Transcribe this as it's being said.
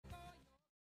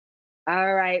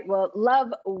All right. Well,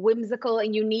 love whimsical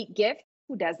and unique gifts.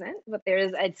 Who doesn't? But there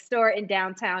is a store in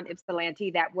downtown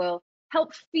Ypsilanti that will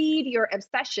help feed your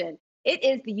obsession. It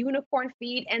is the Unicorn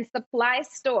Feed and Supply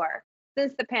Store.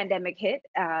 Since the pandemic hit,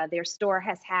 their store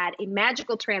has had a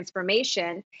magical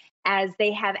transformation as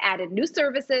they have added new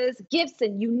services, gifts,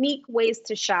 and unique ways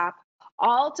to shop,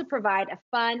 all to provide a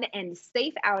fun and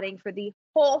safe outing for the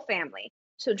whole family.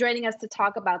 So, joining us to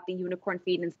talk about the Unicorn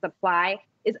Feed and Supply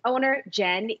is owner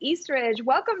Jen Eastridge.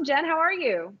 Welcome, Jen. How are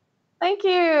you? Thank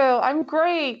you. I'm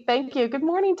great. Thank you. Good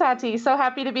morning, Tati. So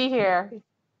happy to be here.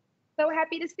 So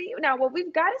happy to see you. Now, well,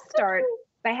 we've got to start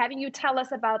by having you tell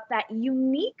us about that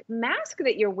unique mask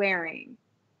that you're wearing.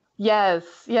 Yes,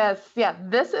 yes, yeah.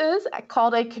 This is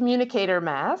called a communicator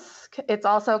mask. It's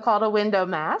also called a window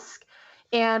mask.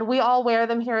 And we all wear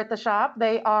them here at the shop.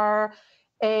 They are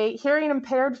a hearing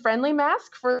impaired friendly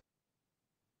mask for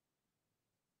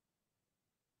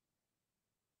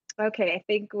Okay, I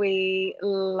think we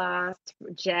lost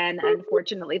Jen,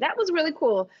 unfortunately. That was really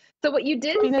cool. So, what you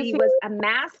did happiness. see was a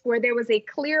mask where there was a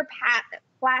clear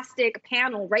plastic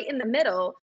panel right in the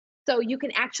middle. So you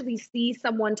can actually see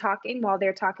someone talking while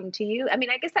they're talking to you. I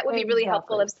mean, I guess that would be really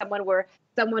helpful Exactly. if someone were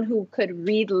someone who could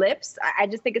read lips. I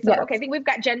just think it's so okay. I Yes. think we've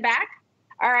got Jen back.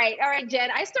 All right, Jen.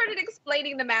 I started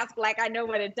explaining the mask like I know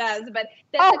what it does, but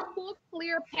that's a Oh, cool,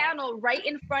 clear panel right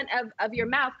in front of your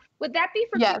mouth. Would that be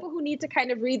for yes. people who need to kind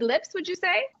of read lips, would you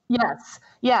say? Yes.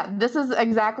 Yeah, this is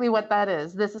exactly what that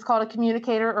is. This is called a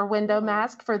communicator or window Cool.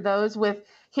 mask for those with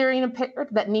hearing impaired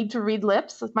that need to read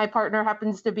lips. My partner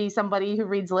happens to be somebody who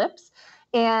reads lips.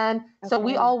 And so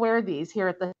we Okay. all wear these here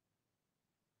at the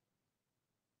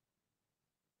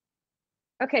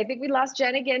Okay, I think we lost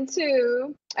Jen again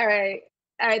too. All right.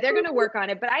 All right, they're going to work on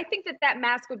it. But I think that that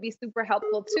mask would be super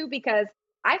helpful too because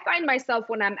I find myself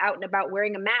when I'm out and about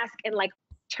wearing a mask and like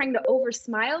trying to over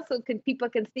smile so people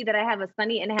can see that I have a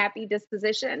sunny and happy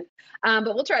disposition. But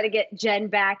we'll try to get Jen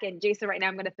back. And Jason, right now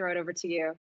I'm going to throw it over to you.